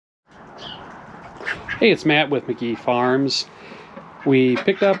Hey, it's Matt with McGee Farms. We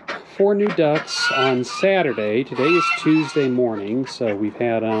picked up 4 new ducks on Saturday. Today is Tuesday morning, so we've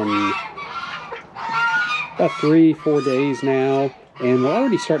had about 3-4 days now, and we're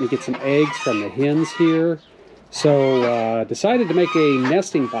already starting to get some eggs from the hens here. So decided to make a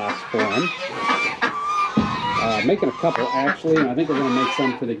nesting box for them. Making a couple actually, and I think we're going to make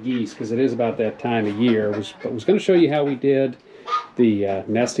some for the geese because it is about that time of year. But was going to show you how we did the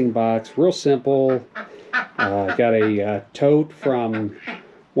nesting box. Real simple. Got a tote from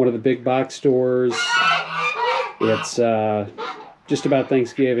one of the big box stores. It's just about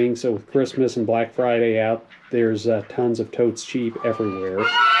Thanksgiving, so with Christmas and Black Friday out, there's tons of totes cheap everywhere.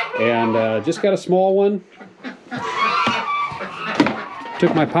 And just got a small one.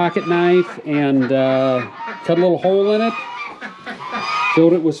 Took my pocket knife and cut a little hole in it.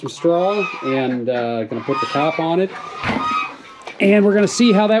 Filled it with some straw and going to put the top on it. And we're going to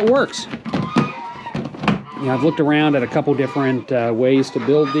see how that works. I've looked around at a couple different ways to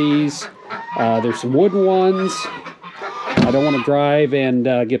build these. There's some wooden ones. I don't want to drive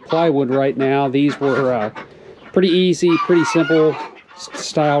and get plywood right now. These were pretty easy, pretty simple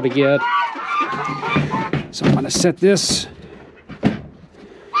style to get. So I'm going to set this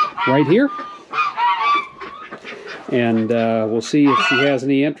right here. And we'll see if she has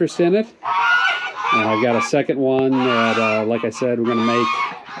any interest in it. And I've got a second one that, like I said, we're going to make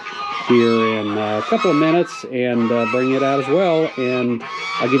here in a couple of minutes and bring it out as well, and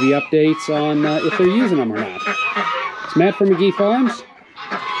I'll give you updates on if they're using them or not. It's Matt from McGee Farms.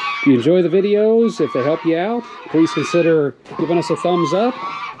 If you enjoy the videos, if they help you out, please consider giving us a thumbs up,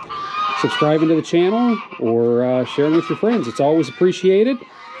 subscribing to the channel, or sharing with your friends. It's always appreciated,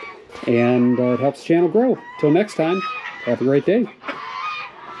 and it helps the channel grow. Till next time, have a great day.